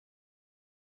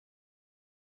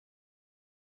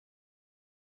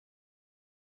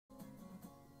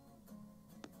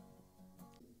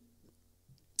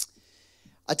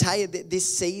I tell you that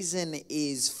this season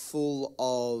is full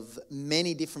of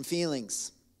many different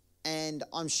feelings. And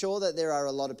I'm sure that there are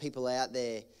a lot of people out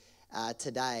there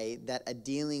today that are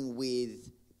dealing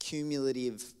with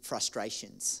cumulative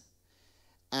frustrations.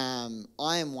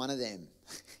 I am one of them.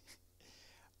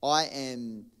 I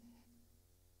am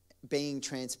being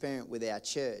transparent with our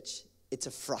church. It's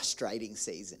a frustrating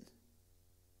season.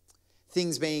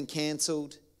 Things being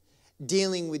cancelled,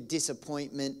 dealing with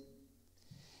disappointment,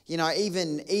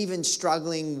 even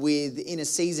struggling with, in a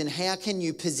season, how can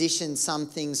you position some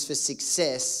things for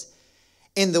success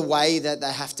in the way that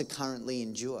they have to currently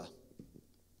endure?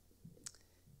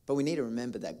 But we need to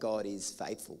remember that God is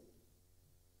faithful.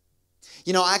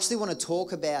 I actually want to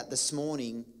talk about this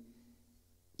morning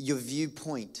your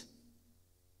viewpoint.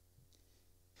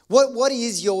 What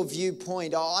is your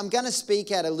viewpoint? I'm going to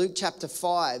speak out of Luke chapter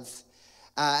 5.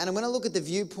 And I'm going to look at the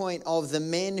viewpoint of the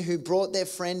men who brought their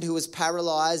friend who was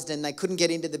paralyzed and they couldn't get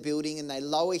into the building, and they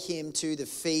lower him to the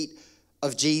feet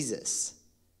of Jesus.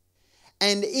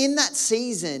 And in that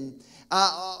season,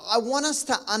 I want us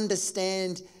to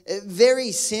understand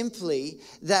very simply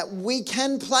that we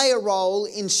can play a role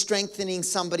in strengthening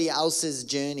somebody else's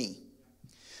journey.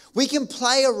 We can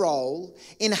play a role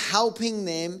in helping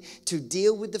them to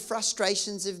deal with the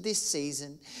frustrations of this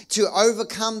season, to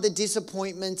overcome the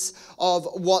disappointments of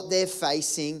what they're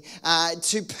facing,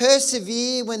 to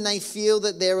persevere when they feel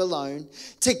that they're alone,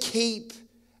 to keep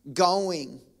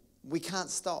going. We can't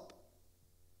stop.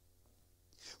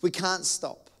 We can't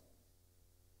stop.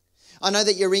 I know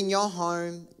that you're in your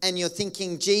home and you're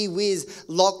thinking, gee whiz,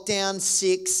 lockdown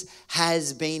 6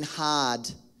 has been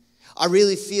hard. I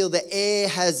really feel the air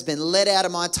has been let out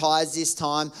of my tires this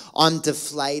time. I'm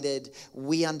deflated.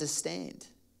 We understand.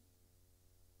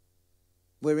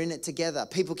 We're in it together.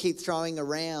 People keep throwing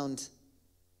around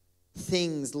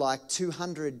things like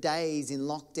 200 days in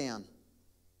lockdown.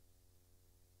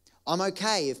 I'm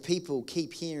okay if people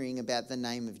keep hearing about the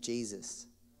name of Jesus.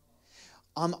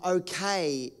 I'm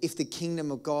okay if the kingdom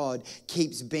of God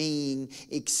keeps being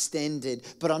extended,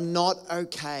 but I'm not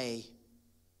okay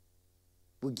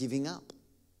with giving up.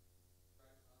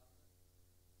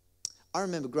 I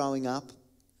remember growing up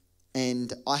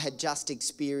and I had just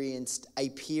experienced a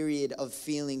period of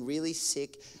feeling really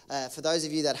sick. For those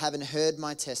of you that haven't heard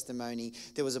my testimony,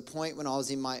 there was a point when I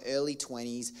was in my early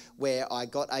 20s where I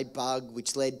got a bug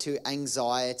which led to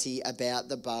anxiety about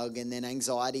the bug, and then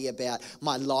anxiety about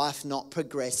my life not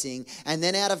progressing. And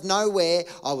then out of nowhere,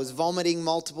 I was vomiting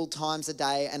multiple times a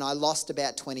day and I lost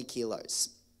about 20 kilos.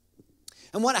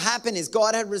 And what happened is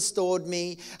God had restored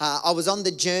me. I was on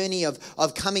the journey of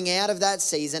coming out of that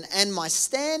season, and my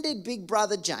standard big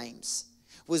brother James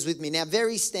was with me. Now,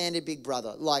 very standard big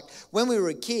brother. Like when we were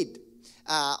a kid,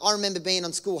 I remember being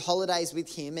on school holidays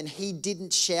with him, and he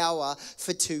didn't shower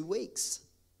for 2 weeks.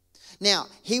 Now,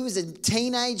 he was a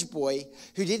teenage boy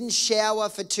who didn't shower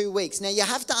for 2 weeks. Now, you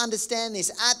have to understand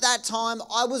this. At that time,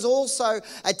 I was also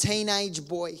a teenage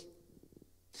boy.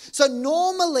 So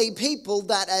normally people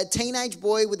that a teenage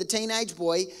boy with a teenage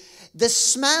boy, the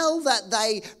smell that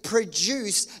they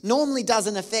produce normally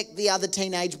doesn't affect the other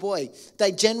teenage boy.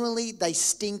 They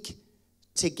stink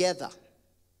together.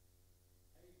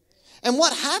 And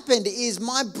what happened is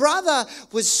my brother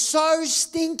was so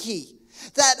stinky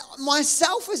that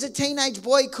myself as a teenage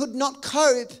boy could not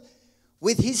cope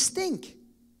with his stink.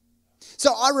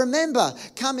 So I remember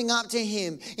coming up to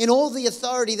him in all the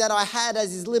authority that I had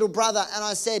as his little brother, and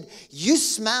I said, "You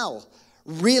smell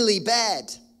really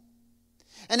bad."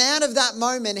 And out of that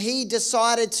moment, he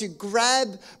decided to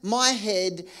grab my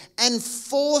head and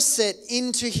force it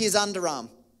into his underarm.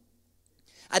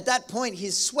 At that point,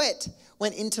 his sweat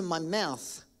went into my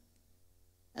mouth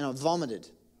and I vomited.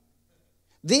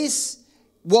 This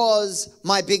was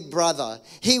my big brother.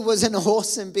 He was an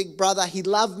awesome big brother. He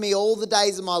loved me all the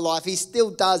days of my life. He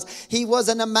still does. He was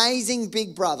an amazing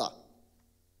big brother.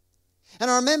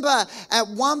 And I remember at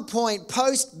one point,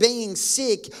 post being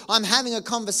sick, I'm having a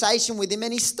conversation with him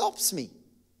and he stops me.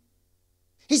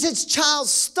 He says,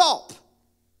 "Charles, stop."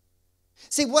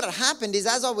 See, what had happened is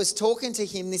as I was talking to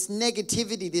him, this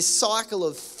negativity, this cycle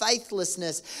of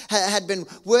faithlessness had been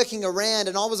working around,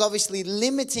 and I was obviously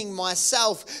limiting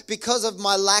myself because of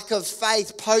my lack of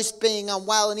faith post being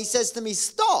unwell. And he says to me,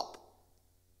 "Stop."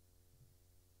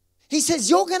 He says,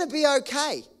 "You're going to be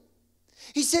okay."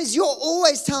 He says, "You're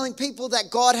always telling people that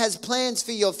God has plans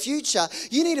for your future.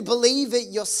 You need to believe it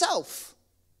yourself."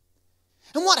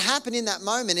 And what happened in that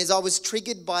moment is I was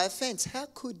triggered by offense. How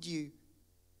could you?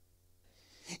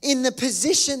 In the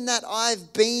position that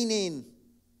I've been in.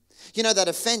 You know, that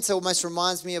offense almost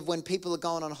reminds me of when people are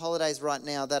going on holidays right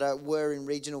now that were in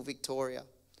regional Victoria.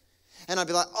 And I'd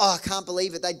be like, oh, I can't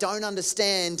believe it. They don't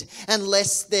understand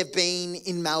unless they've been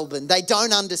in Melbourne. They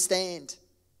don't understand.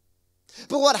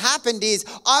 But what happened is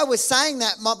I was saying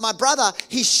that my brother,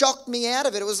 he shocked me out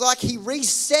of it. It was like he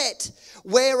reset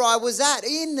where I was at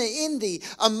in the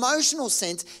emotional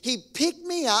sense. He picked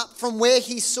me up from where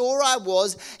he saw I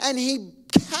was, and he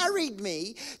carried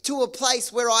me to a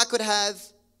place where I could have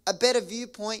a better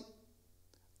viewpoint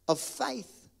of faith.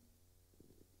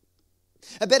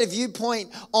 A better viewpoint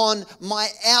on my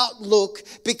outlook,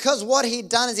 because what he'd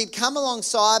done is he'd come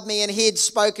alongside me and he had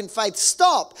spoken faith.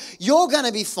 Stop. You're going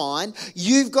to be fine.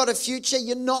 You've got a future.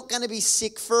 You're not going to be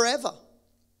sick forever.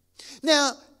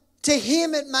 Now, to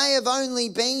him, it may have only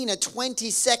been a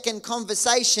 20-second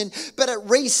conversation, but it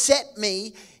reset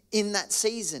me in that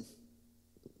season.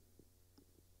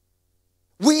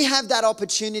 We have that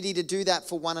opportunity to do that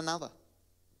for one another.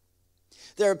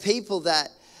 There are people that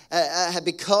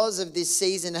because of this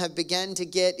season have begun to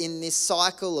get in this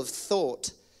cycle of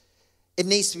thought. It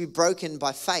needs to be broken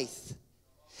by faith.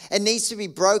 It needs to be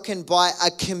broken by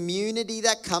a community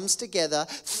that comes together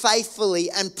faithfully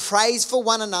and prays for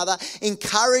one another,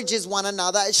 encourages one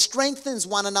another, strengthens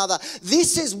one another.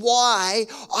 This is why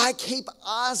I keep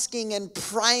asking and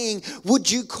praying,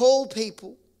 would you call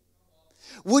people?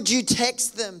 Would you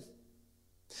text them?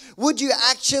 Would you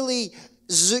actually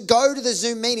go to the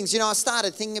Zoom meetings? You know, I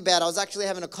started thinking about it. I was actually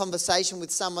having a conversation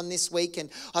with someone this week, and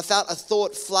I felt a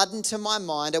thought flood into my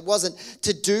mind. It wasn't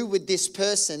to do with this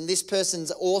person. This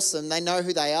person's awesome. They know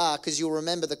who they are, because you'll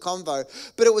remember the convo.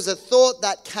 But it was a thought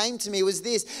that came to me, was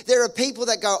this. There are people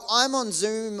that go, I'm on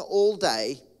Zoom all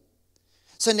day,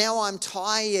 so now I'm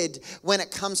tired when it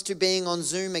comes to being on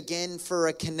Zoom again for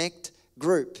a connect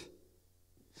group.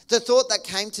 The thought that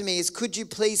came to me is, could you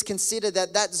please consider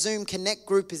that Zoom Connect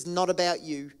group is not about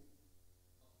you?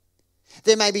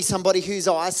 There may be somebody who's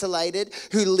isolated,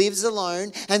 who lives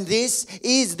alone, and this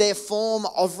is their form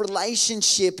of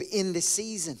relationship in this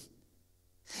season.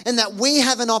 And that we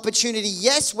have an opportunity,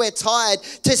 yes, we're tired,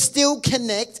 to still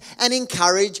connect and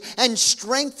encourage and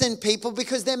strengthen people,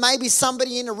 because there may be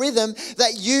somebody in a rhythm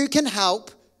that you can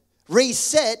help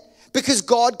reset, because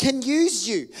God can use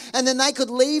you. And then they could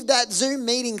leave that Zoom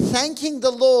meeting thanking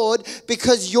the Lord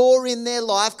because you're in their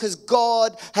life, because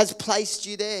God has placed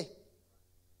you there.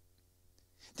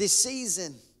 This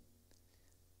season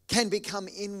can become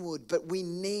inward, but we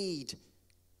need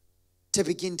to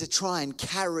begin to try and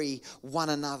carry one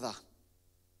another.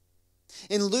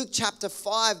 In Luke chapter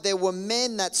 5, there were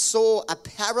men that saw a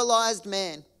paralyzed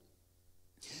man.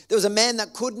 There was a man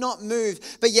that could not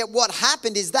move, but yet what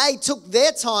happened is they took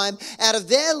their time out of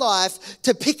their life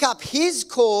to pick up his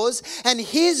cause and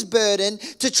his burden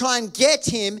to try and get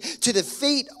him to the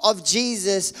feet of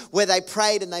Jesus, where they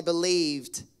prayed and they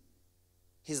believed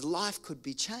his life could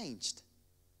be changed.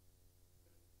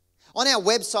 On our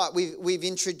website, we've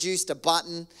introduced a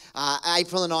button.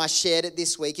 April and I shared it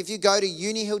this week. If you go to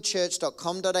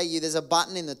unihillchurch.com.au, there's a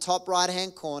button in the top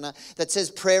right-hand corner that says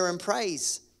prayer and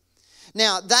praise.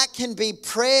 Now, that can be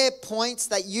prayer points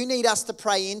that you need us to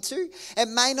pray into. It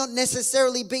may not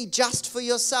necessarily be just for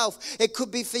yourself. It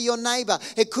could be for your neighbor.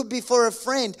 It could be for a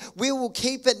friend. We will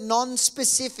keep it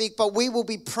non-specific, but we will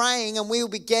be praying and we will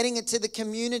be getting it to the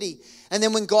community. And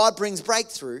then when God brings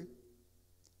breakthrough,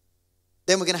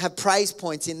 then we're going to have praise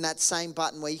points in that same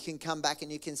button where you can come back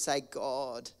and you can say,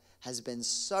 God has been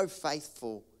so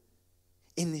faithful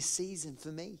in this season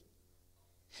for me.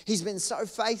 He's been so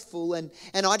faithful, and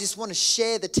I just want to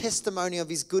share the testimony of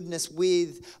his goodness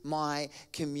with my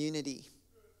community.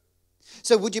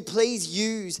 So would you please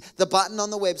use the button on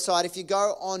the website? If you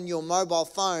go on your mobile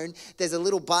phone, there's a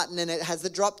little button and it has the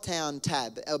drop-down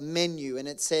tab, a menu, and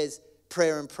it says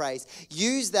prayer and praise.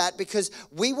 Use that, because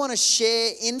we want to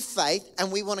share in faith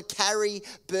and we want to carry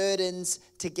burdens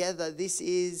together. This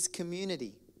is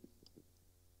community.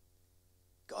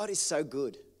 God is so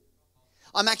good.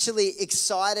 I'm actually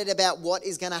excited about what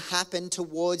is going to happen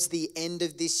towards the end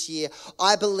of this year.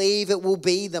 I believe it will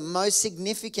be the most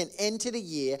significant end to the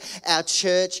year our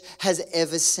church has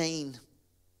ever seen.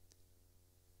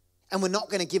 And we're not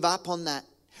going to give up on that.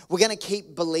 We're going to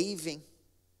keep believing.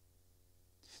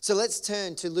 So let's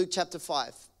turn to Luke chapter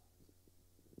 5.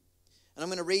 And I'm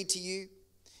going to read to you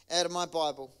out of my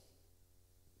Bible.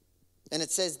 And it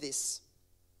says this.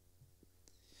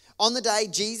 On the day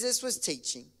Jesus was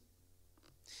teaching,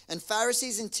 and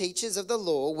Pharisees and teachers of the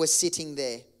law were sitting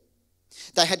there.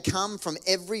 They had come from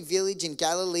every village in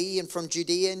Galilee and from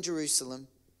Judea and Jerusalem.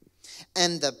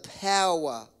 And the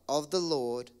power of the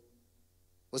Lord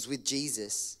was with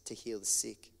Jesus to heal the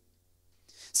sick.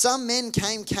 Some men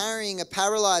came carrying a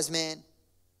paralyzed man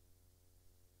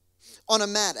on a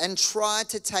mat and tried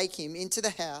to take him into the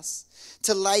house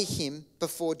to lay him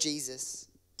before Jesus.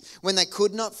 When they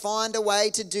could not find a way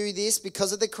to do this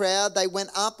because of the crowd, they went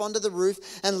up onto the roof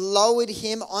and lowered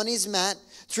him on his mat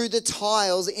through the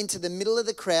tiles into the middle of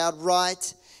the crowd,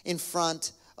 right in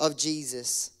front of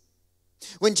Jesus.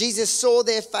 When Jesus saw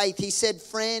their faith, he said,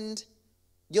 "Friend,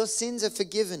 your sins are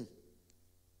forgiven."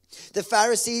 The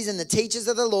Pharisees and the teachers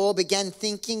of the law began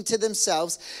thinking to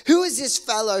themselves, "Who is this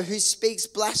fellow who speaks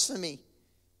blasphemy?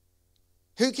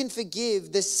 Who can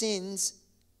forgive the sins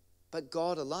but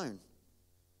God alone?"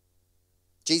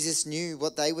 Jesus knew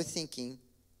what they were thinking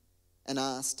and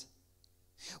asked,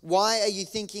 "Why are you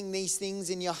thinking these things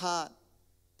in your heart?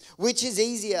 Which is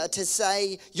easier, to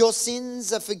say your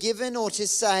sins are forgiven, or to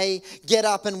say get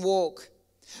up and walk?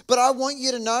 But I want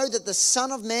you to know that the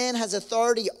Son of Man has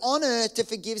authority on earth to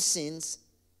forgive sins."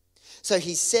 So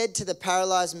he said to the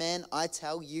paralyzed man, "I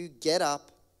tell you, get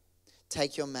up,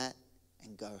 take your mat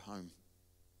and go home."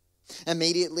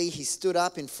 Immediately he stood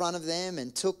up in front of them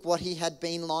and took what he had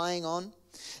been lying on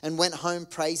and went home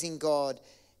praising God.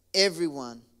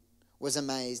 Everyone was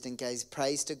amazed and gave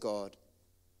praise to God.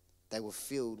 They were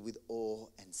filled with awe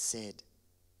and said,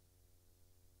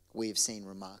 "We have seen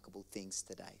remarkable things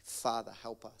today." Father,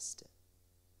 help us to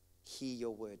hear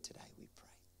your word today, we pray.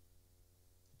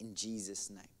 In Jesus'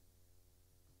 name,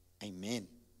 amen.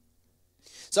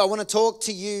 So I want to talk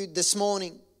to you this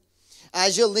morning,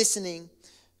 as you're listening,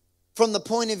 from the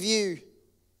point of view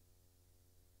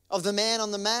of the man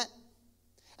on the mat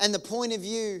and the point of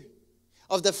view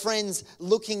of the friends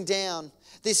looking down.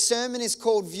 This sermon is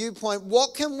called Viewpoint.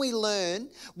 What can we learn?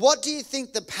 What do you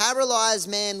think the paralyzed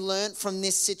man learnt from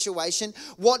this situation?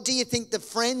 What do you think the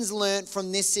friends learnt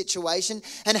from this situation?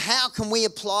 And how can we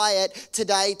apply it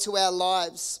today to our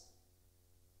lives?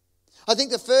 I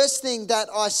think the first thing that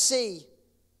I see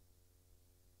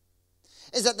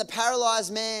is that the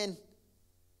paralyzed man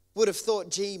would have thought,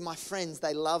 "Gee, my friends,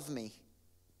 they love me.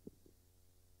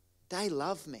 They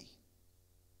love me."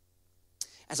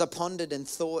 As I pondered and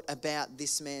thought about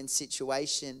this man's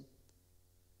situation,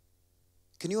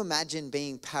 can you imagine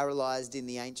being paralyzed in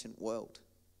the ancient world?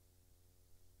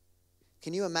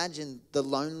 Can you imagine the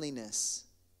loneliness?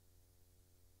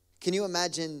 Can you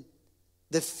imagine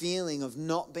the feeling of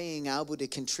not being able to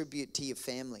contribute to your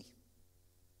family?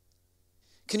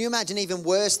 Can you imagine even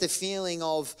worse, the feeling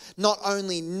of not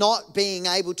only not being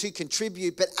able to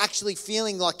contribute, but actually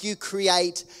feeling like you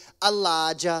create a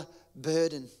larger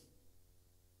burden?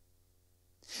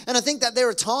 And I think that there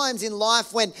are times in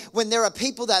life when there are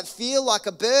people that feel like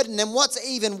a burden. And what's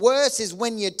even worse is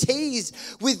when you're teased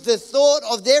with the thought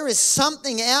of there is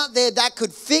something out there that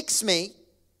could fix me.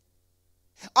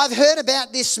 I've heard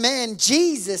about this man,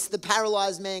 Jesus, the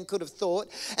paralyzed man could have thought.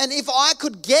 And if I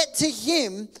could get to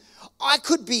him, I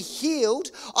could be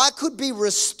healed, I could be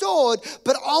restored,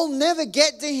 but I'll never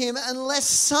get to him unless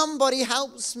somebody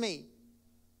helps me.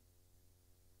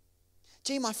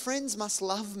 Gee, my friends must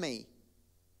love me.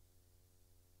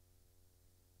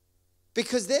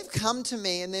 Because they've come to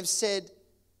me and they've said,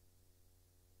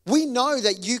 "We know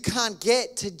that you can't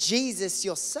get to Jesus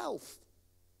yourself.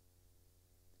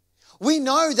 We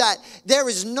know that there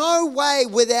is no way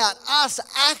without us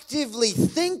actively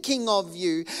thinking of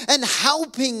you and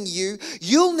helping you,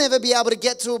 you'll never be able to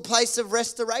get to a place of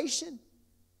restoration.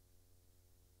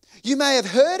 You may have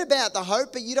heard about the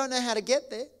hope, but you don't know how to get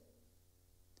there.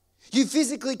 You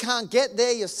physically can't get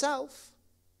there yourself."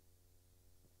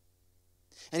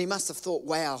 And he must have thought,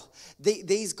 wow,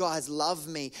 these guys love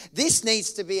me. This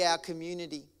needs to be our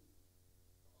community.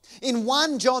 In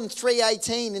 1 John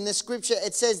 3:18 in the scripture,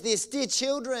 it says this, "Dear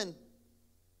children,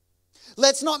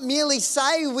 let's not merely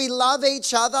say we love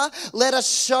each other. Let us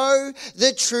show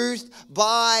the truth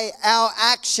by our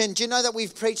action." Do you know that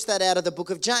we've preached that out of the book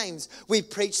of James? We've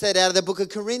preached that out of the book of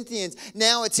Corinthians.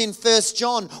 Now it's in 1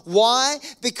 John. Why?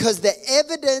 Because the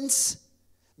evidence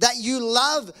that you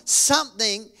love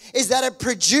something is that it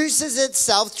produces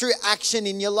itself through action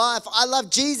in your life. I love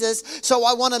Jesus, so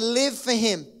I want to live for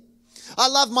him. I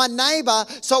love my neighbor,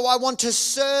 so I want to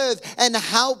serve and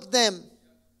help them.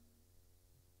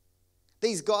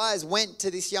 These guys went to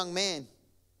this young man,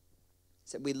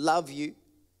 said, "We love you,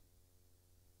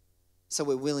 so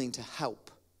we're willing to help."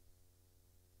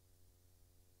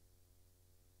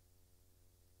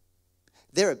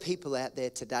 There are people out there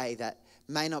today that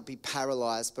may not be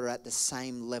paralyzed, but are at the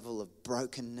same level of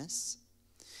brokenness,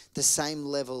 the same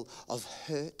level of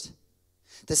hurt,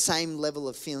 the same level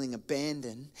of feeling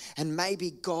abandoned. And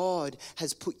maybe God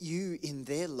has put you in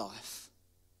their life.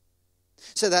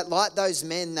 So that like those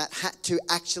men that had to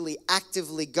actually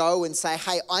actively go and say,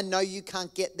 hey, I know you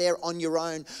can't get there on your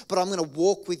own, but I'm going to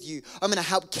walk with you. I'm going to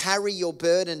help carry your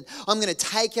burden. I'm going to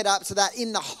take it up, so that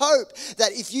in the hope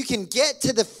that if you can get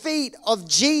to the feet of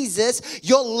Jesus,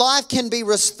 your life can be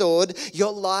restored,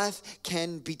 your life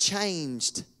can be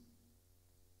changed.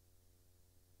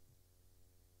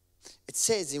 It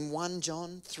says in 1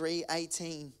 John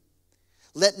 3:18,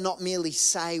 let not merely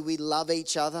say we love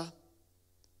each other,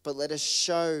 but let us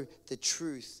show the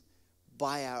truth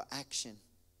by our action.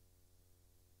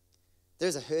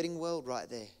 There's a hurting world right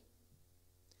there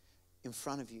in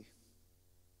front of you.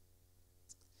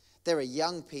 There are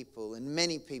young people and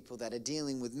many people that are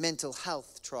dealing with mental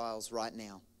health trials right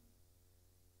now,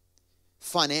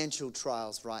 financial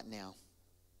trials right now.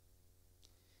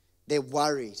 They're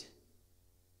worried.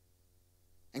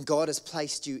 And God has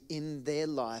placed you in their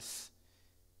life.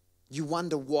 You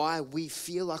wonder why we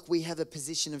feel like we have a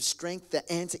position of strength. The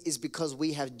answer is because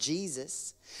we have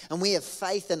Jesus and we have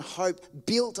faith and hope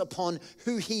built upon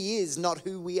who He is, not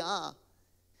who we are.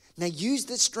 Now use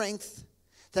the strength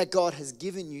that God has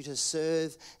given you to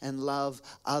serve and love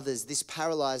others. This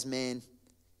paralyzed man,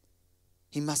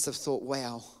 he must have thought,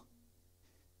 wow,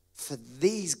 for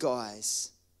these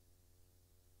guys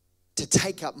to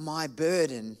take up my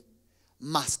burden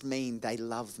must mean they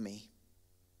love me.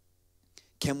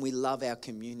 Can we love our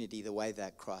community the way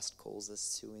that Christ calls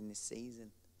us to in this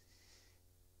season?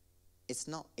 It's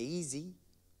not easy,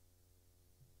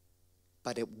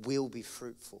 but it will be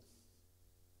fruitful.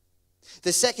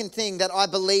 The second thing that I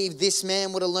believe this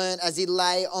man would have learned as he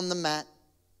lay on the mat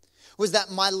was that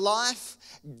my life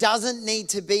doesn't need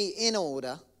to be in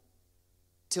order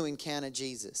to encounter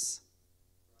Jesus.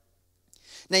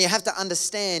 Now you have to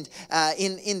understand,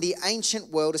 in the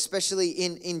ancient world, especially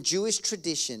in Jewish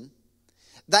tradition,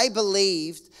 they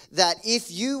believed that if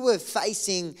you were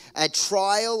facing a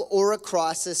trial or a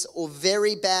crisis or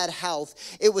very bad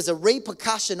health, it was a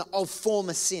repercussion of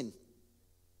former sin.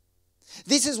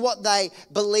 This is what they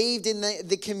believed in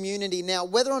the community. Now,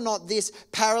 whether or not this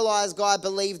paralyzed guy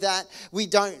believed that,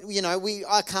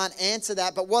 I can't answer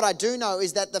that. But what I do know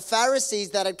is that the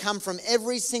Pharisees that had come from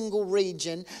every single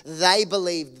region, they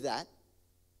believed that.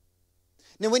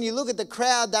 Now, when you look at the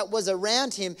crowd that was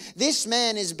around him, this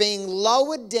man is being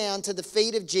lowered down to the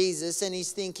feet of Jesus, and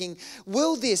he's thinking,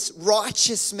 will this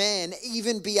righteous man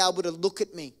even be able to look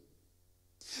at me?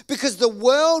 Because the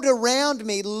world around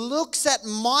me looks at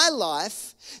my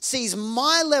life, sees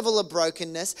my level of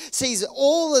brokenness, sees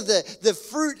all of the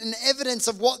fruit and evidence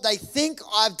of what they think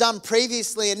I've done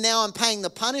previously and now I'm paying the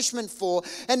punishment for.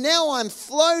 And now I'm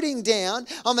floating down.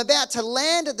 I'm about to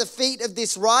land at the feet of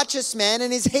this righteous man.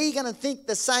 And is he going to think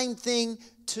the same thing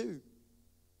too?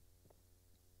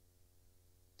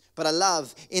 But I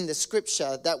love in the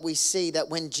scripture that we see that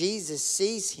when Jesus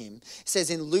sees him, it says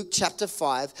in Luke chapter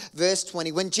 5, verse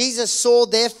 20, when Jesus saw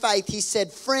their faith, he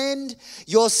said, friend,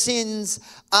 your sins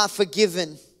are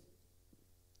forgiven.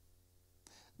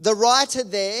 The writer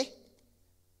there,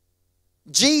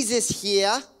 Jesus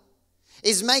here,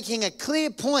 is making a clear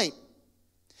point.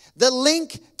 The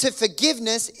link to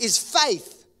forgiveness is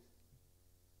faith,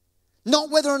 not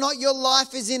whether or not your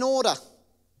life is in order.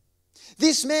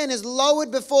 This man is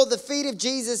lowered before the feet of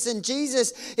Jesus, and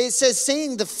Jesus, it says,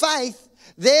 seeing the faith,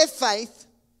 their faith,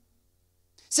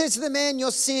 says to the man, your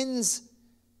sins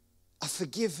are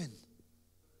forgiven.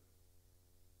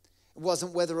 It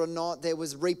wasn't whether or not there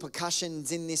was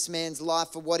repercussions in this man's life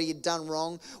for what he had done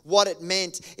wrong. What it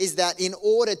meant is that in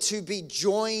order to be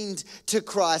joined to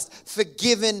Christ,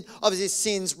 forgiven of his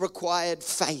sins required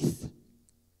faith.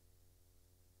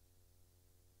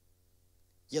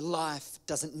 Your life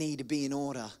doesn't need to be in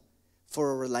order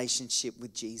for a relationship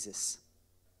with Jesus.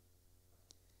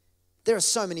 There are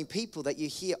so many people that you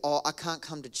hear, oh, I can't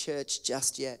come to church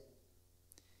just yet.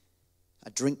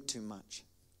 I drink too much.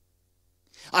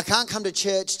 I can't come to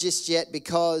church just yet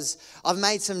because I've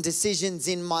made some decisions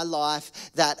in my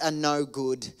life that are no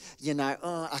good.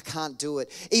 I can't do it.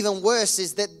 Even worse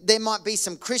is that there might be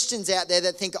some Christians out there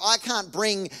that think, I can't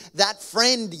bring that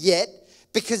friend yet,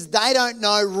 because they don't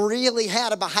know really how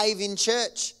to behave in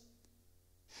church.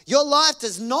 Your life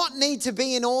does not need to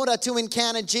be in order to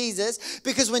encounter Jesus,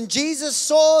 because when Jesus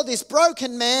saw this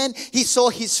broken man, he saw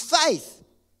his faith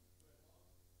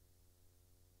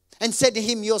and said to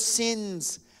him, your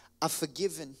sins are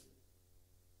forgiven.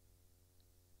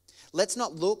 Let's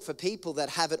not look for people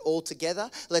that have it all together.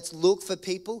 Let's look for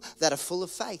people that are full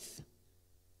of faith.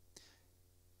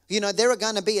 There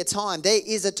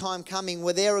is a time coming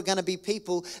where there are going to be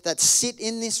people that sit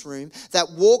in this room,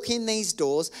 that walk in these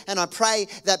doors, and I pray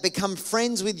that become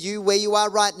friends with you where you are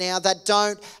right now, that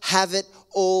don't have it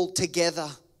all together.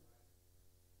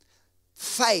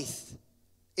 Faith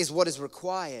is what is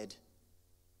required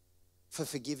for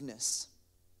forgiveness.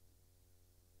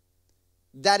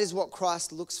 That is what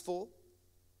Christ looks for.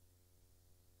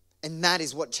 And that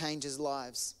is what changes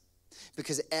lives.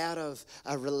 Because out of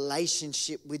a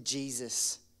relationship with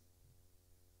Jesus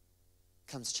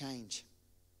comes change.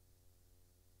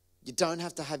 You don't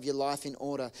have to have your life in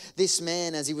order. This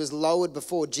man, as he was lowered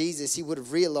before Jesus, he would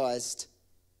have realized,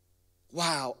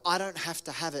 wow, I don't have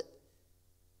to have it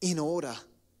in order.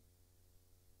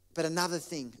 But another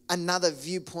thing, another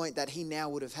viewpoint that he now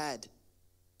would have had,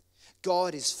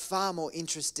 God is far more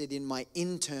interested in my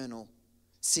internal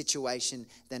situation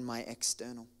than my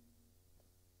external.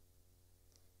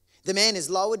 The man is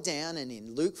lowered down, and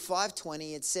in Luke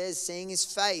 5:20 it says, seeing his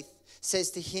faith,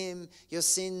 says to him, your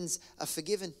sins are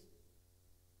forgiven.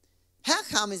 How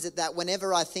come is it that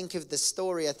whenever I think of the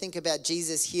story, I think about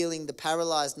Jesus healing the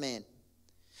paralyzed man?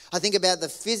 I think about the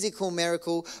physical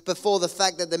miracle before the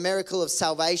fact that the miracle of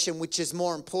salvation, which is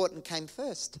more important, came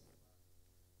first.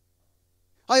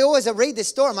 I read this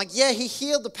story, I'm like, yeah, he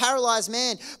healed the paralyzed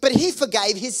man, but he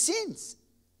forgave his sins.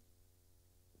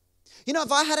 You know,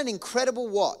 if I had an incredible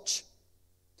watch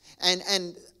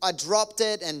and I dropped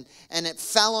it and it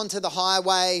fell onto the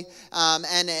highway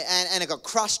and it got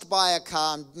crushed by a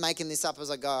car, I'm making this up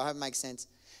as I go, I hope it makes sense.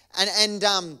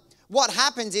 And what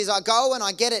happens is I go and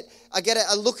I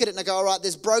look at it and I go, all right,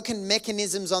 there's broken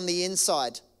mechanisms on the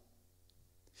inside.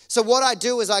 So what I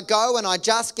do is I go and I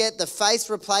just get the face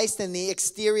replaced and the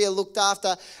exterior looked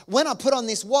after. When I put on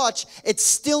this watch, it's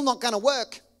still not going to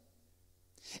work.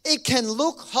 It can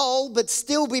look whole but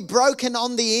still be broken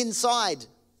on the inside.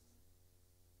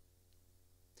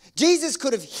 Jesus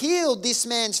could have healed this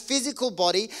man's physical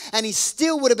body and he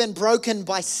still would have been broken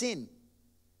by sin.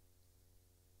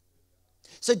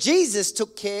 So Jesus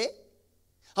took care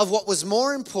of what was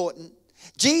more important.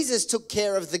 Jesus took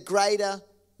care of the greater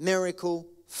miracle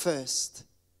first.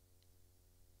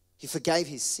 He forgave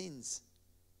his sins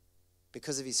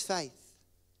because of his faith.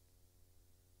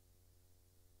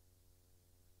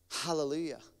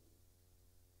 Hallelujah.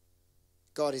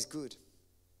 God is good.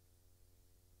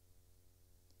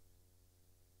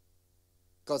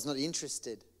 God's not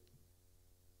interested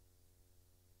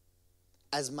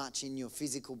as much in your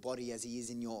physical body as he is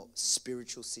in your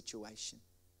spiritual situation.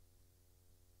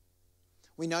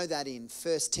 We know that in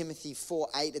 1 Timothy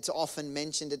 4:8, it's often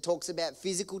mentioned. It talks about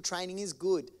physical training is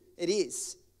good. It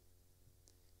is.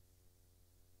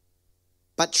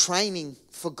 But training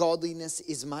for godliness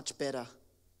is much better,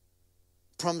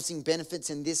 promising benefits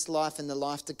in this life and the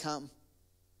life to come.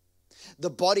 The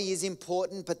body is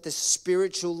important, but the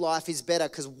spiritual life is better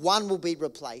because one will be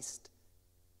replaced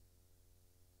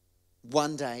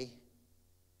one day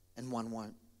and one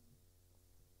won't.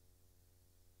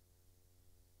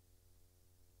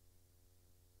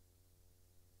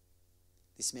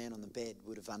 This man on the bed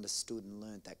would have understood and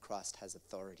learned that Christ has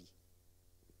authority.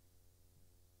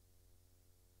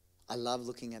 I love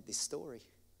looking at this story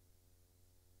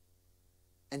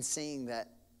and seeing that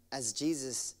as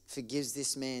Jesus forgives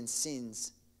this man's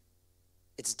sins,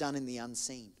 it's done in the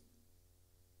unseen.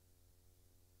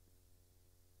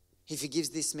 He forgives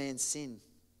this man's sin.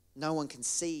 No one can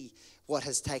see what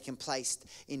has taken place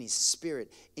in his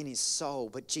spirit, in his soul,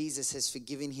 but Jesus has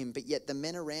forgiven him. But yet the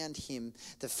men around him,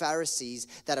 the Pharisees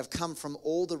that have come from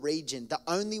all the region, the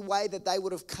only way that they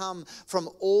would have come from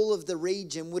all of the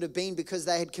region would have been because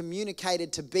they had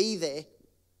communicated to be there.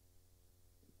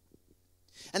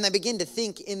 And they begin to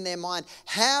think in their mind,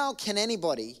 how can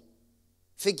anybody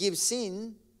forgive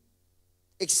sin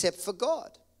except for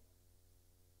God?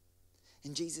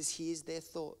 And Jesus hears their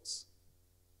thoughts.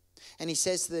 And he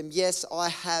says to them, yes, I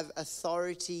have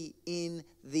authority in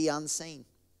the unseen.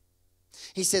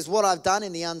 He says, what I've done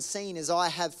in the unseen is I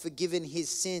have forgiven his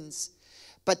sins.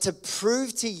 But to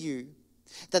prove to you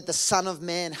that the Son of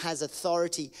Man has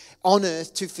authority on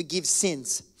earth to forgive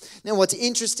sins. Now, what's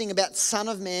interesting about Son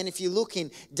of Man, if you look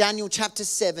in Daniel chapter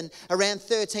 7, around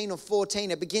 13 or 14,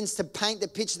 it begins to paint the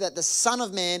picture that the Son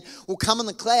of Man will come on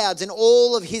the clouds in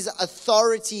all of his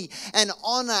authority and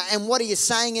honor. And what he is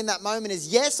saying in that moment is,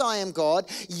 yes, I am God.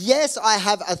 Yes, I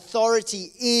have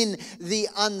authority in the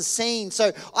unseen.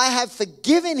 So I have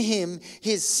forgiven him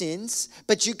his sins,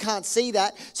 but you can't see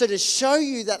that. So to show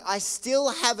you that I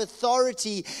still have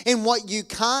authority in what you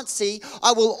can't see,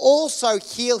 I will also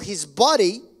heal his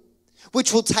body,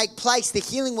 which will take place. The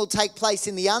healing will take place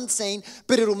in the unseen,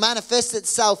 but it will manifest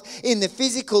itself in the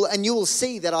physical, and you will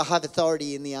see that I have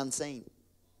authority in the unseen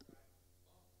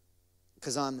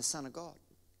because I'm the Son of God.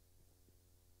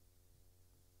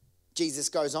 Jesus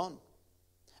goes on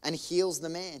and heals the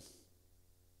man.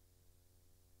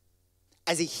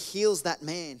 as he heals that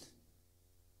man,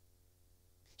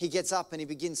 he gets up and he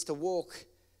begins to walk.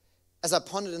 As I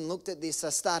pondered and looked at this, I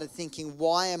started thinking,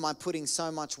 why am I putting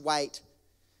so much weight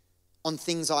on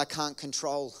things I can't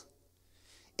control?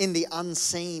 In the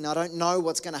unseen, I don't know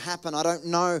what's going to happen. I don't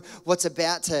know what's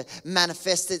about to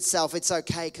manifest itself. It's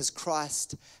okay because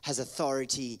Christ has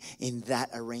authority in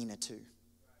that arena too.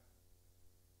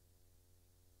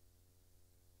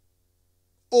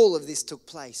 All of this took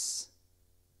place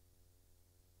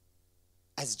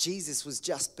as Jesus was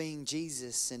just being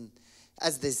Jesus. And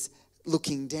as there's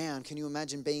looking down, can you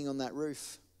imagine being on that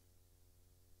roof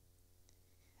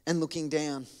and looking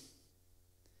down?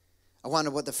 I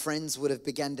wonder what the friends would have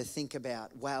begun to think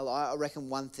about. Well, I reckon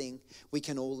one thing we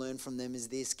can all learn from them is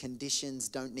this: conditions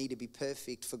don't need to be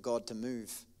perfect for God to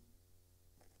move.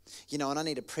 You know, and I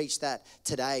need to preach that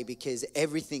today because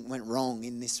everything went wrong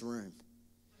in this room.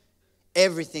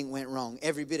 Everything went wrong.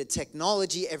 Every bit of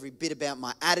technology, every bit about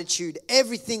my attitude,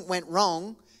 everything went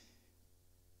wrong.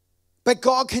 But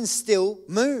God can still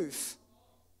move.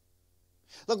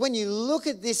 Look, when you look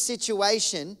at this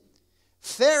situation,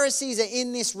 Pharisees are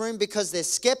in this room because they're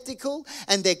skeptical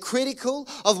and they're critical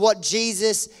of what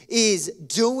Jesus is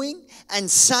doing and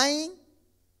saying.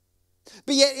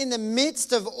 But yet in the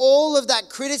midst of all of that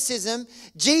criticism,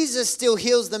 Jesus still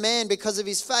heals the man because of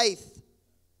his faith.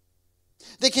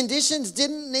 The conditions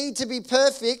didn't need to be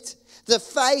perfect. The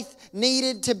faith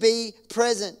needed to be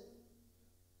present.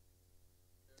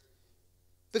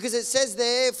 Because it says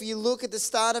there, if you look at the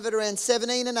start of it around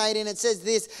 17 and 18, it says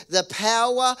this: the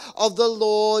power of the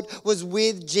Lord was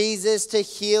with Jesus to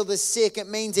heal the sick. It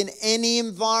means in any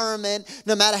environment,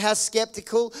 no matter how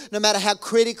skeptical, no matter how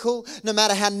critical, no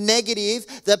matter how negative,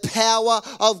 the power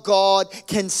of God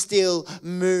can still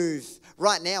move.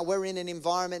 Right now, we're in an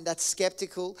environment that's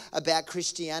skeptical about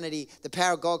Christianity. The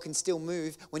power of God can still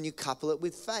move when you couple it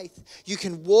with faith. You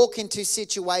can walk into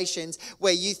situations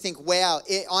where you think, wow,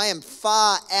 I am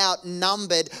far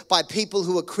outnumbered by people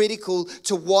who are critical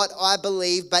to what I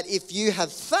believe. But if you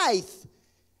have faith,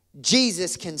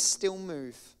 Jesus can still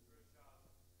move.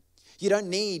 You don't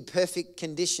need perfect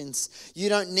conditions. You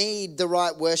don't need the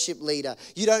right worship leader.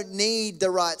 You don't need the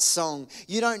right song.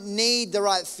 You don't need the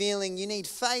right feeling. You need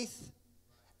faith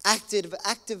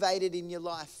activated in your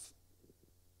life.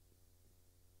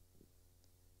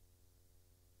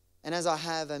 And as I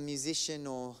have a musician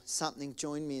or something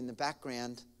join me in the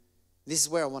background, this is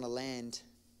where I want to land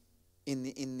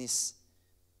in this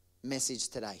message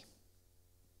today.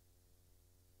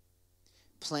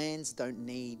 Plans don't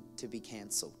need to be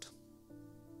cancelled.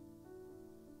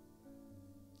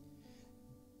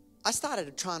 I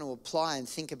started trying to apply and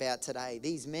think about today.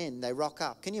 These men, they rock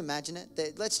up. Can you imagine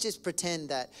it? Let's just pretend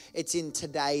that it's in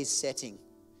today's setting.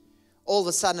 All of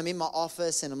a sudden, I'm in my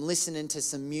office and I'm listening to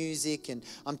some music and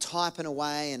I'm typing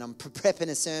away and I'm prepping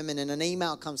a sermon, and an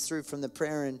email comes through from the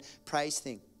prayer and praise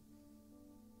thing.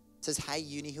 It says, "Hey,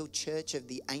 Uni Hill Church of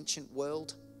the ancient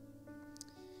world.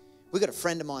 We've got a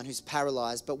friend of mine who's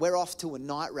paralyzed, but we're off to a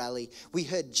night rally. We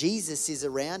heard Jesus is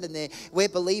around and we're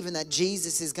believing that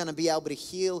Jesus is going to be able to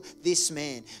heal this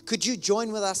man. Could you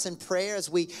join with us in prayer as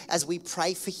we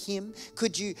pray for him?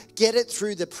 Could you get it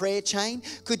through the prayer chain?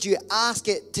 Could you ask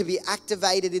it to be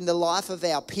activated in the life of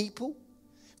our people?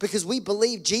 Because we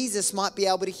believe Jesus might be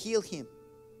able to heal him."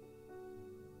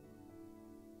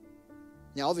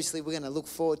 Now, obviously, we're going to look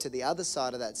forward to the other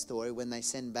side of that story when they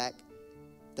send back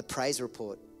the praise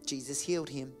report. Jesus healed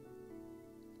him,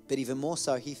 but even more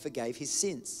so, he forgave his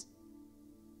sins.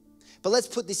 But let's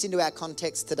put this into our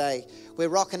context today. We're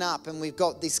rocking up and we've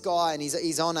got this guy and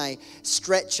he's on a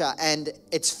stretcher and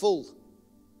it's full.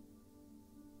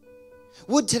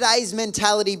 Would today's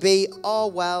mentality be, oh,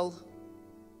 well,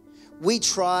 we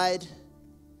tried.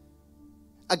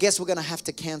 I guess we're going to have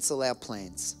to cancel our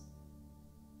plans.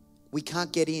 We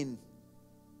can't get in.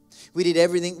 We did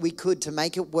everything we could to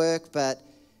make it work, but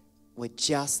we're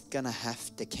just going to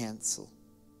have to cancel.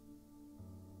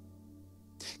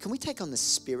 Can we take on the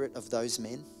spirit of those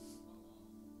men?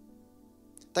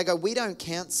 They go, we don't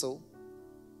cancel,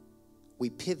 we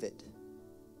pivot.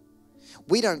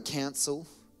 We don't cancel,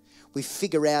 we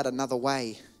figure out another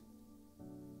way.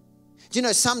 Do you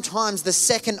know, sometimes the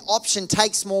second option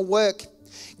takes more work.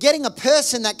 Getting a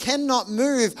person that cannot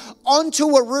move onto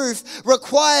a roof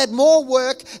required more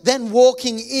work than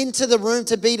walking into the room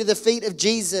to be to the feet of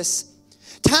Jesus.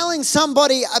 Telling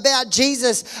somebody about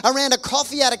Jesus around a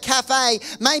coffee at a cafe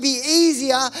may be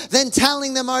easier than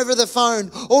telling them over the phone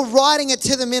or writing it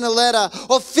to them in a letter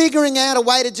or figuring out a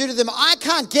way to do to them. I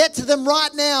can't get to them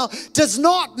right now does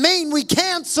not mean we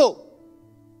cancel.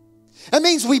 It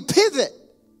means we pivot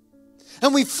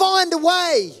and we find a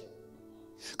way.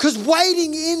 Because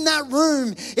waiting in that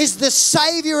room is the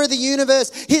Savior of the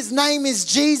universe. His name is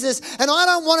Jesus. And I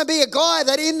don't want to be a guy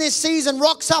that in this season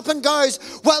rocks up and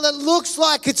goes, well, it looks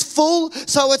like it's full,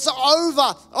 so it's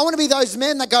over. I want to be those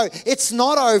men that go, it's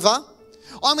not over.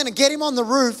 I'm going to get him on the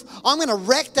roof. I'm going to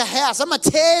wreck the house. I'm going to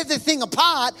tear the thing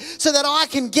apart so that I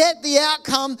can get the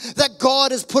outcome that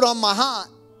God has put on my heart.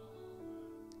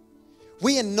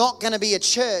 We are not going to be a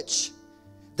church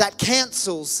that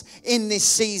cancels in this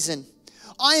season.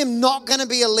 I am not going to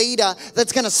be a leader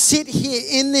that's going to sit here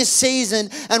in this season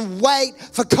and wait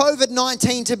for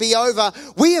COVID-19 to be over.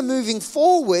 We are moving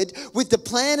forward with the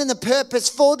plan and the purpose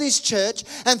for this church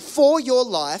and for your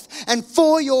life and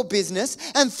for your business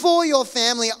and for your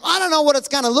family. I don't know what it's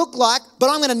going to look like, but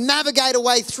I'm going to navigate a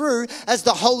way through as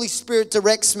the Holy Spirit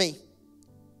directs me.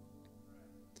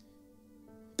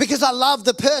 Because I love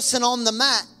the person on the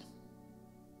mat.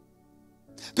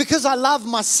 Because I love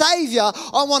my Savior,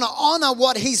 I want to honor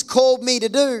what He's called me to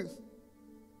do.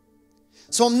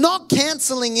 So I'm not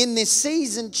canceling in this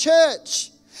season,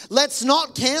 church. Let's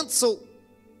not cancel.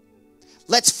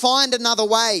 Let's find another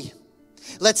way.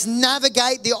 Let's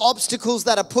navigate the obstacles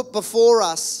that are put before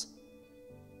us.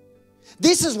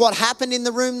 This is what happened in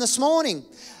the room this morning.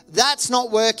 That's not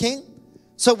working,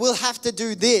 so we'll have to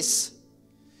do this.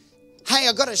 Hey,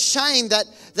 I got a shame that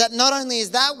not only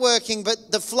is that working,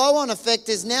 but the flow-on effect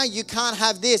is now you can't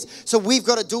have this, so we've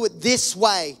got to do it this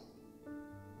way.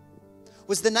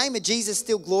 Was the name of Jesus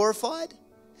still glorified?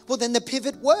 Well, then the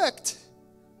pivot worked.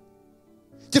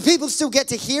 Do people still get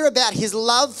to hear about His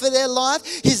love for their life,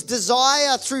 His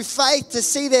desire through faith to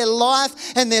see their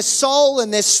life and their soul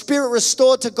and their spirit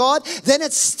restored to God? Then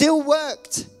it still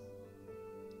worked.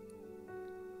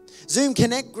 Zoom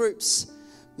Connect groups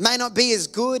may not be as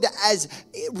good as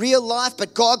real life,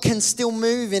 but God can still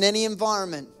move in any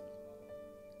environment.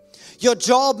 Your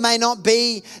job may not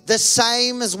be the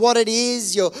same as what it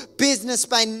is. Your business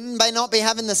may not be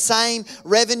having the same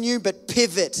revenue, but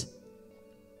pivot.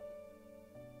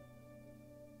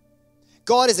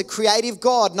 God is a creative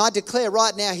God, and I declare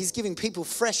right now He's giving people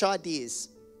fresh ideas.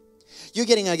 You're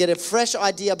going to get a fresh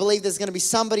idea. I believe there's going to be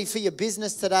somebody for your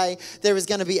business today. There is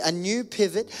going to be a new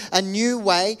pivot, a new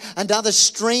way, another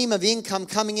stream of income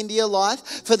coming into your life.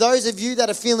 For those of you that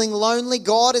are feeling lonely,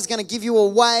 God is going to give you a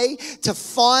way to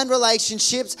find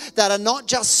relationships that are not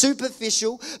just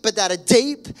superficial, but that are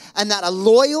deep and that are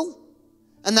loyal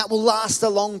and that will last a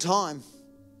long time.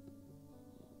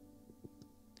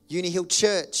 Uni Hill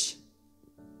Church,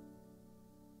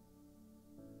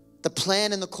 the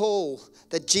plan and the call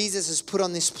that Jesus has put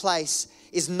on this place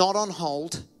is not on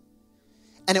hold,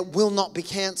 and it will not be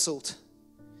cancelled,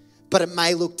 but it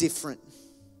may look different.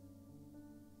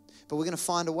 But we're going to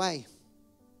find a way.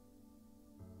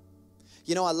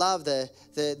 You know, I love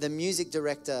the music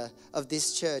director of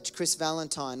this church, Chris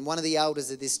Valentine, one of the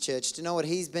elders of this church. Do you know what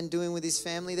he's been doing with his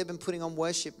family? They've been putting on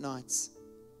worship nights,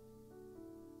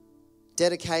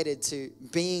 dedicated to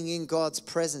being in God's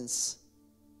presence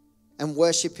and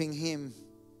worshiping Him.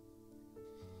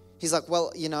 He's like,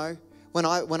 well, you know, when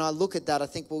I look at that, I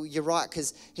think, well, you're right,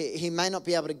 because he may not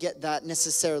be able to get that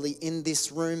necessarily in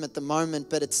this room at the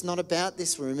moment, but it's not about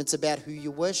this room. It's about who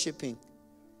you're worshiping.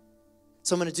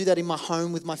 So I'm going to do that in my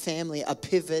home with my family, a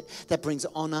pivot that brings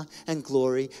honor and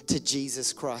glory to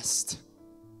Jesus Christ.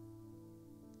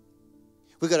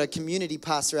 We've got a community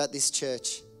pastor at this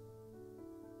church.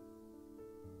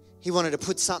 He wanted to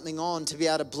put something on to be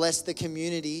able to bless the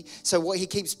community. So what he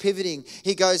keeps pivoting.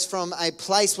 He goes from a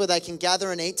place where they can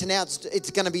gather and eat to now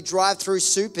it's going to be drive-through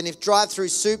soup. And if drive-through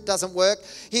soup doesn't work,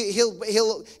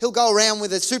 he'll go around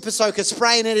with a super soaker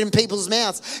spraying it in people's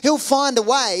mouths. He'll find a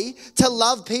way to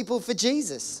love people for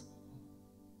Jesus.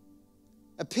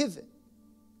 A pivot.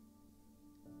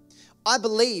 I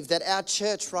believe that our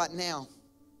church right now,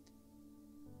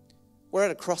 we're at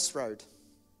a crossroad.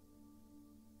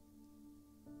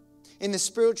 In the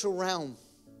spiritual realm,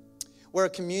 we're a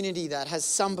community that has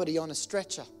somebody on a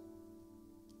stretcher.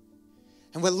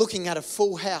 And we're looking at a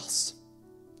full house.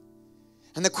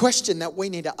 And the question that we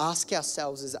need to ask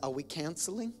ourselves is, are we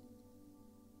cancelling?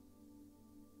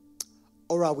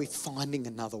 Or are we finding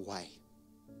another way?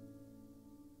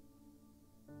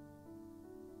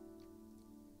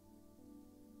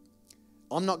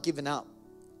 I'm not giving up.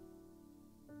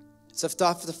 So if I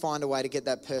have to find a way to get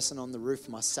that person on the roof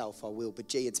myself, I will. But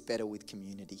gee, it's better with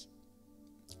community.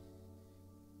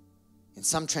 In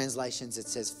some translations, it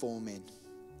says 4 men.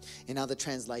 In other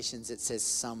translations, it says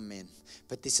some men.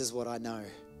 But this is what I know.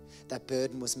 That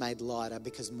burden was made lighter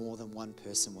because more than one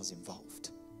person was involved.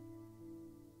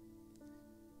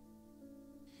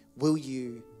 Will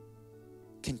you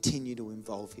continue to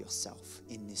involve yourself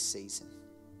in this season?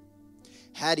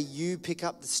 How do you pick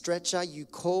up the stretcher? You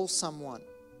call someone.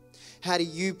 How do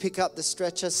you pick up the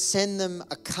stretcher? Send them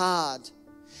a card.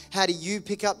 How do you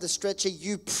pick up the stretcher?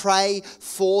 You pray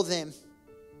for them.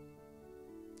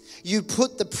 You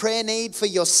put the prayer need for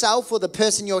yourself or the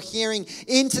person you're hearing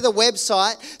into the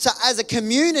website. So as a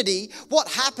community, what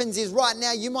happens is right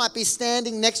now you might be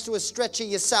standing next to a stretcher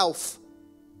yourself.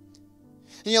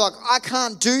 And you're like, I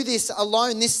can't do this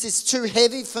alone. This is too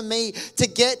heavy for me to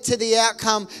get to the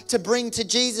outcome to bring to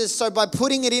Jesus. So by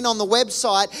putting it in on the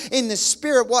website in the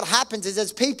spirit, what happens is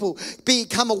as people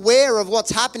become aware of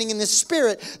what's happening in the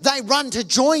spirit, they run to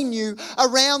join you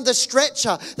around the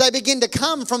stretcher. They begin to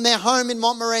come from their home in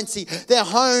Montmorency, their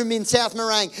home in South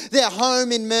Morang, their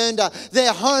home in Mernda,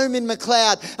 their home in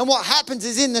McLeod. And what happens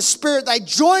is in the spirit, they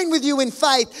join with you in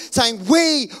faith saying,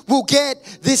 we will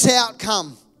get this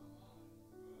outcome.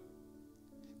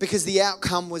 Because the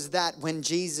outcome was that when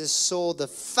Jesus saw the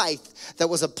faith that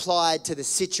was applied to the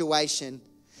situation,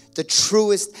 the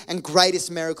truest and greatest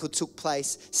miracle took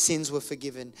place. Sins were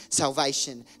forgiven.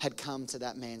 Salvation had come to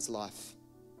that man's life.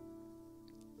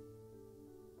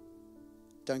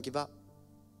 Don't give up.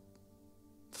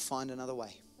 Find another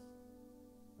way.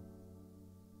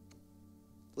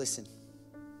 Listen,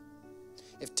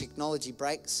 if technology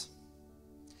breaks,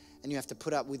 and you have to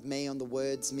put up with me on the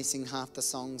words, missing half the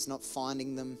songs, not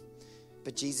finding them,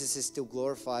 but Jesus is still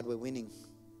glorified, we're winning.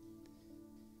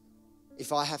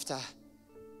 If I have to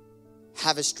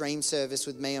have a stream service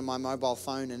with me on my mobile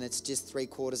phone and it's just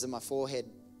 3/4 of my forehead,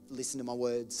 listen to my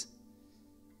words,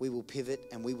 we will pivot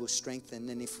and we will strengthen.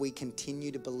 And if we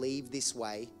continue to believe this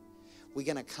way, we're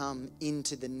going to come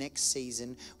into the next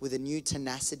season with a new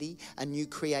tenacity, a new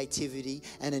creativity,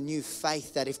 and a new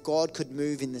faith that if God could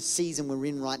move in the season we're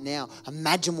in right now,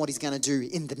 imagine what he's going to do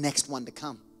in the next one to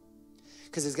come.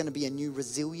 Because there's going to be a new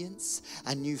resilience,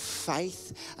 a new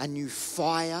faith, a new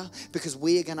fire, because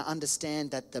we are going to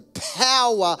understand that the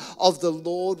power of the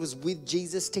Lord was with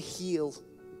Jesus to heal.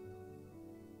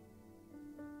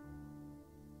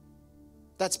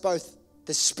 That's both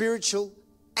the spiritual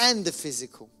and the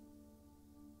physical.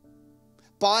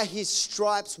 By his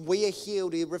stripes we are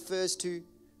healed. He refers to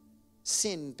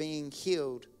sin being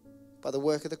healed by the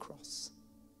work of the cross.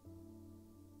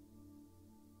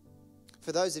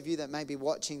 For those of you that may be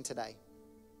watching today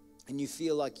and you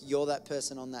feel like you're that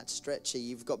person on that stretcher,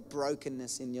 you've got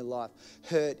brokenness in your life,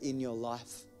 hurt in your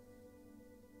life,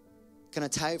 can I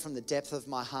tell you from the depth of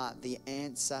my heart, the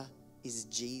answer is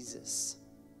Jesus.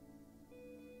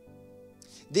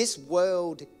 This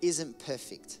world isn't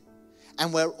perfect.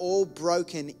 And we're all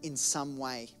broken in some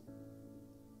way.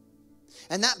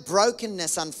 And that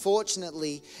brokenness,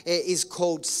 unfortunately, is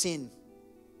called sin.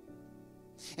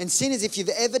 And sin is if you've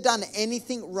ever done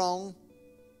anything wrong,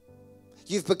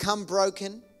 you've become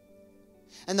broken.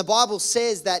 And the Bible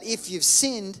says that if you've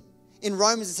sinned, in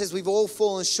Romans it says we've all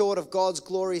fallen short of God's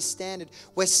glorious standard.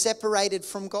 We're separated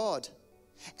from God.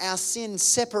 Our sin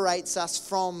separates us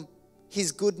from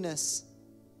his goodness.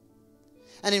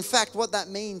 And in fact, what that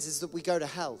means is that we go to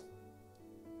hell.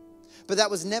 But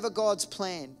that was never God's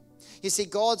plan. You see,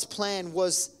 God's plan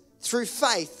was through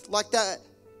faith, like that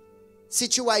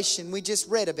situation we just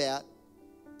read about.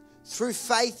 Through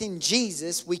faith in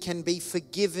Jesus, we can be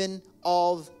forgiven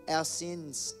of our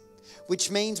sins.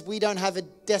 Which means we don't have a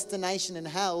destination in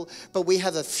hell, but we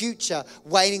have a future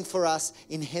waiting for us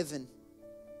in heaven.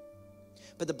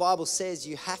 But the Bible says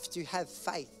you have to have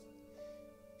faith.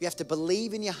 You have to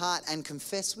believe in your heart and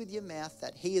confess with your mouth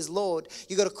that he is Lord.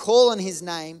 You've got to call on his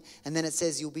name, and then it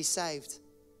says you'll be saved.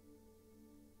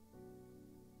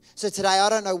 So today, I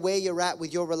don't know where you're at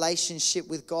with your relationship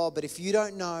with God, but if you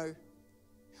don't know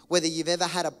whether you've ever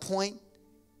had a point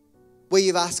where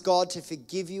you've asked God to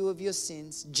forgive you of your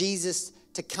sins, Jesus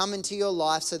to come into your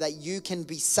life so that you can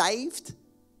be saved,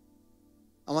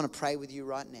 I want to pray with you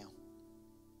right now.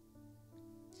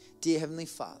 Dear Heavenly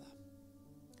Father,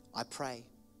 I pray.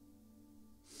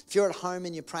 If you're at home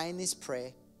and you're praying this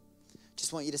prayer,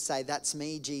 just want you to say, that's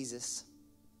me, Jesus.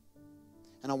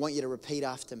 And I want you to repeat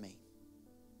after me.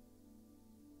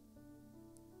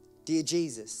 Dear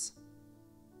Jesus,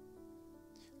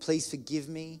 please forgive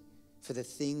me for the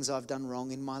things I've done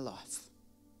wrong in my life.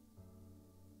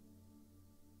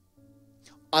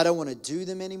 I don't want to do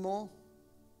them anymore.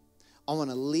 I want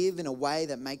to live in a way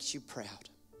that makes you proud.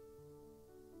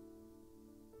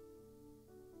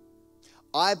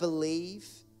 I believe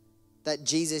that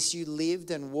Jesus, you lived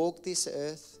and walked this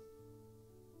earth.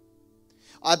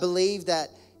 I believe that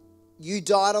you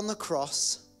died on the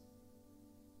cross.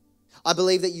 I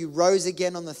believe that you rose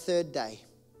again on the third day.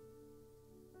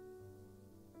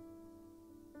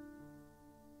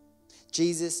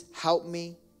 Jesus, help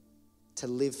me to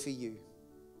live for you.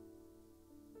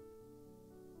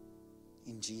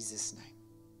 In Jesus' name.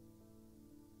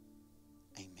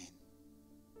 Amen.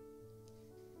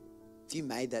 If you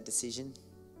made that decision,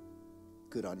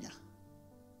 good on you.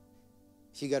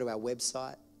 If you go to our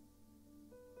website,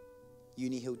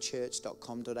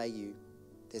 unihillchurch.com.au,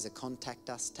 there's a contact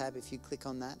us tab. If you click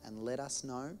on that and let us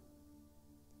know,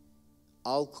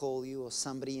 I'll call you or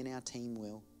somebody in our team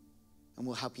will, and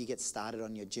we'll help you get started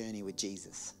on your journey with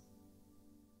Jesus.